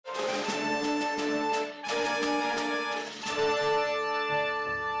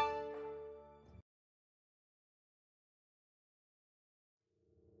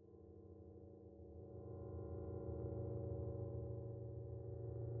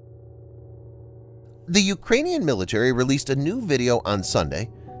The Ukrainian military released a new video on Sunday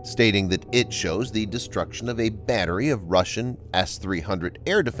stating that it shows the destruction of a battery of Russian S-300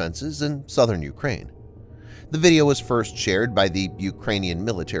 air defenses in southern Ukraine. The video was first shared by the Ukrainian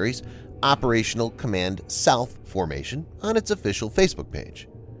military's Operational Command South formation on its official Facebook page.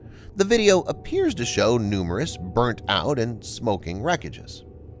 The video appears to show numerous burnt-out and smoking wreckages.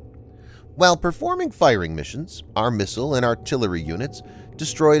 While performing firing missions, our missile and artillery units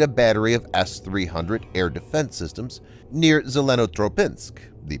destroyed a battery of S-300 air defense systems near Zelenotropynske,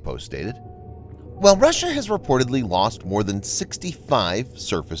 the post stated. While Russia has reportedly lost more than 65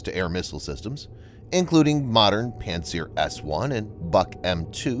 surface-to-air missile systems, including modern Pantsir-S1 and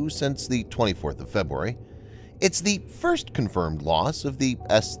Buk-M2 since the 24th of February, it's the first confirmed loss of the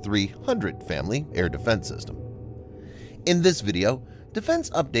S-300 family air defense system. In this video, Defense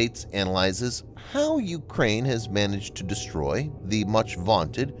Updates analyzes how Ukraine has managed to destroy the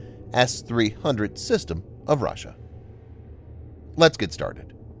much-vaunted S-300 system of Russia. Let's get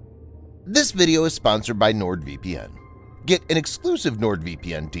started. This video is sponsored by NordVPN. Get an exclusive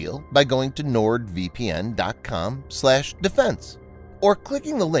NordVPN deal by going to nordvpn.com/defense or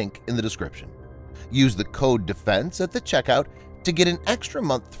clicking the link in the description. Use the code DEFENSE at the checkout to get an extra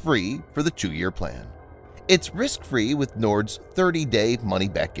month free for the 2-year plan. It's risk-free with Nord's 30-day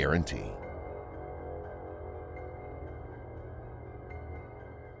money-back guarantee.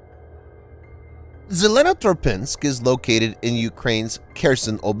 Zelenotropynske is located in Ukraine's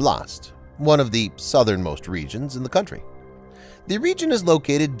Kherson Oblast, one of the southernmost regions in the country. The region is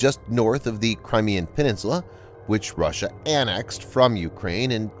located just north of the Crimean Peninsula, which Russia annexed from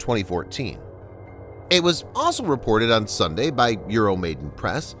Ukraine in 2014. It was also reported on Sunday by Euromaidan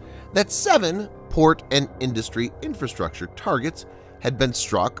Press that 7 port and industry infrastructure targets had been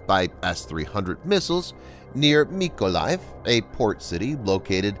struck by S-300 missiles near Mykolaiv, a port city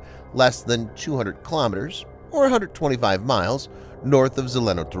located less than 200 kilometers or 125 miles north of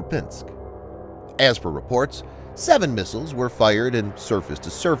Zelenotropynske. As per reports, 7 missiles were fired in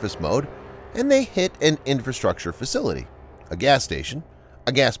surface-to-surface mode, and they hit an infrastructure facility, a gas station,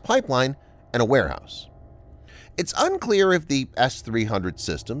 a gas pipeline, and a warehouse. It's unclear if the S-300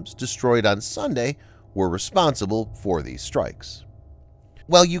 systems destroyed on Sunday were responsible for these strikes.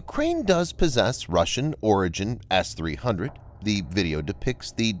 While Ukraine does possess Russian-origin S-300, the video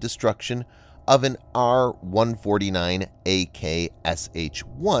depicts the destruction of an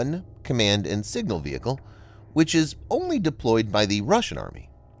R-149AK-SH-1 command and signal vehicle, which is only deployed by the Russian army,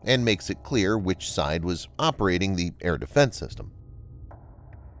 and makes it clear which side was operating the air defense system.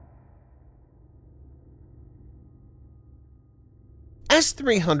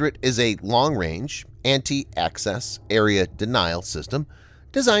 S-300 is a long-range, anti-access area denial system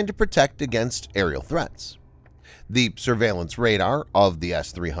designed to protect against aerial threats. The surveillance radar of the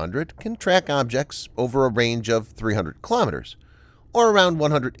S-300 can track objects over a range of 300 kilometers, or around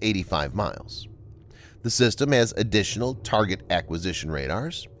 185 miles. The system has additional target acquisition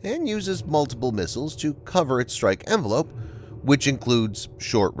radars and uses multiple missiles to cover its strike envelope, which includes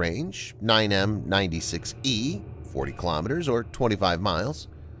short-range 9M96E, 40 kilometers or 25 miles,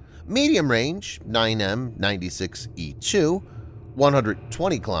 medium-range 9M96E2,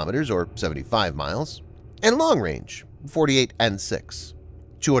 120 kilometers or 75 miles, and long-range 48N6,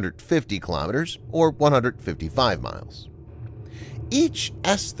 250 kilometers or 155 miles. Each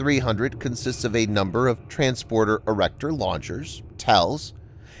S-300 consists of a number of transporter erector launchers, TELs,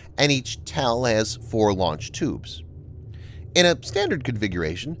 and each TEL has 4 launch tubes. In a standard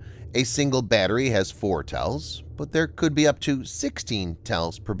configuration, a single battery has 4 TELs, but there could be up to 16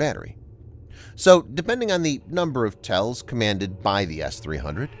 TELs per battery. So, depending on the number of TELs commanded by the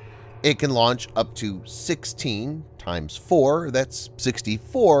S-300, it can launch up to 16 times 4, that's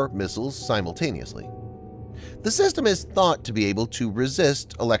 64 missiles simultaneously. The system is thought to be able to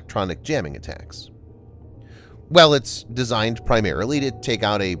resist electronic jamming attacks. While it's designed primarily to take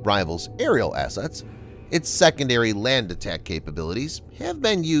out a rival's aerial assets, its secondary land attack capabilities have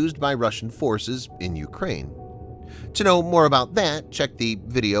been used by Russian forces in Ukraine. To know more about that, check the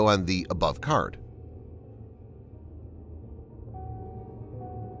video on the above card.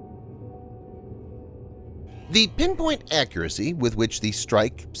 The pinpoint accuracy with which the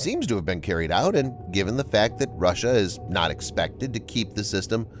strike seems to have been carried out, and given the fact that Russia is not expected to keep the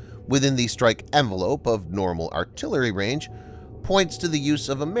system within the strike envelope of normal artillery range, points to the use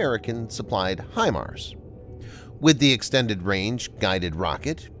of American-supplied HIMARS. With the Extended Range Guided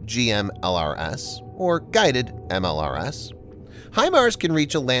Rocket GMLRS or Guided MLRS, HIMARS can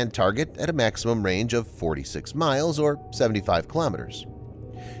reach a land target at a maximum range of 46 miles or 75 kilometers.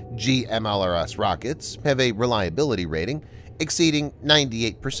 GMLRS rockets have a reliability rating exceeding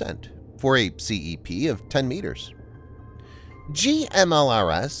 98%, for a CEP of 10 meters.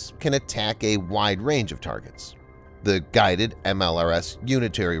 GMLRS can attack a wide range of targets. The guided MLRS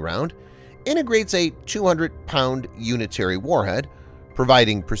unitary round integrates a 200-pound unitary warhead,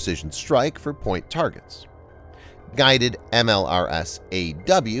 providing precision strike for point targets. Guided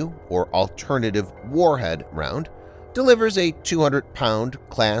MLRS-AW, or Alternative Warhead Round, delivers a 200-pound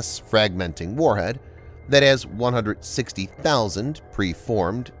class fragmenting warhead that has 160,000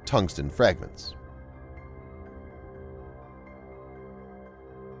 preformed tungsten fragments.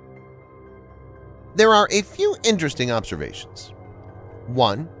 There are a few interesting observations.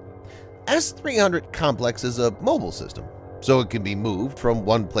 1. S-300 complex is a mobile system, so it can be moved from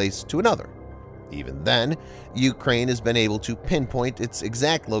one place to another. Even then, Ukraine has been able to pinpoint its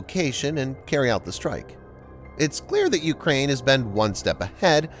exact location and carry out the strike. It's clear that Ukraine has been one step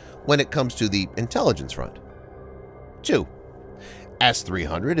ahead when it comes to the intelligence front. 2.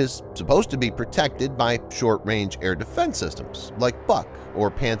 S-300 is supposed to be protected by short-range air defense systems like Buk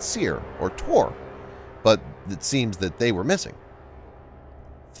or Pantsir or Tor, but it seems that they were missing.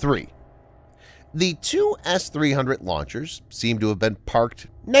 3. The two S-300 launchers seem to have been parked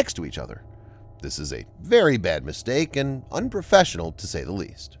next to each other. This is a very bad mistake and unprofessional to say the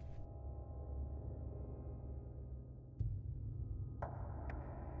least.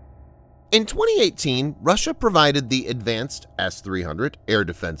 In 2018, Russia provided the advanced S-300 air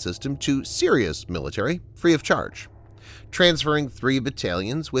defense system to Syria's military free of charge, transferring 3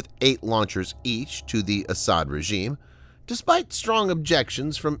 battalions with 8 launchers each to the Assad regime, despite strong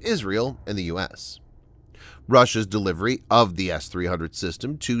objections from Israel and the U.S. Russia's delivery of the S-300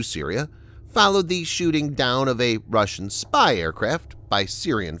 system to Syria followed the shooting down of a Russian spy aircraft by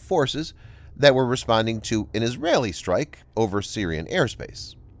Syrian forces that were responding to an Israeli strike over Syrian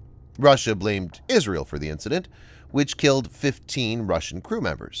airspace. Russia blamed Israel for the incident, which killed 15 Russian crew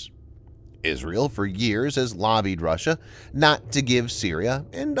members. Israel for years has lobbied Russia not to give Syria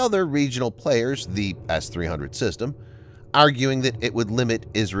and other regional players the S-300 system, arguing that it would limit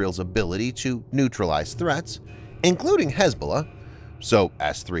Israel's ability to neutralize threats, including Hezbollah, so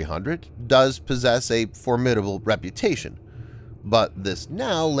S-300 does possess a formidable reputation, but this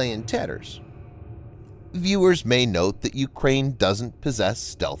now lay in tatters. Viewers may note that Ukraine doesn't possess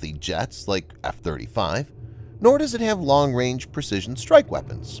stealthy jets like F-35, nor does it have long-range precision strike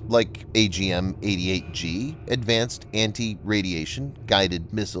weapons like AGM-88G Advanced Anti-Radiation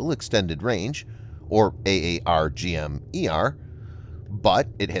Guided Missile Extended Range, or AARGM-ER, but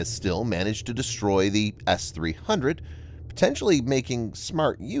it has still managed to destroy the S-300, potentially making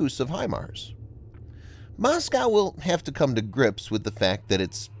smart use of HIMARS. Moscow will have to come to grips with the fact that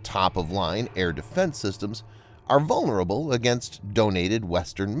its top-of-line air defense systems are vulnerable against donated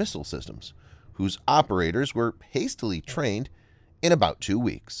Western missile systems, whose operators were hastily trained in about 2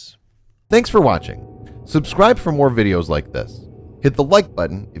 weeks. Thanks for watching. Subscribe for more videos like this. Hit the like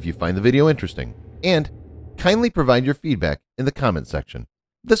button if you find the video interesting, and kindly provide your feedback in the comment section.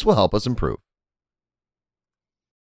 This will help us improve.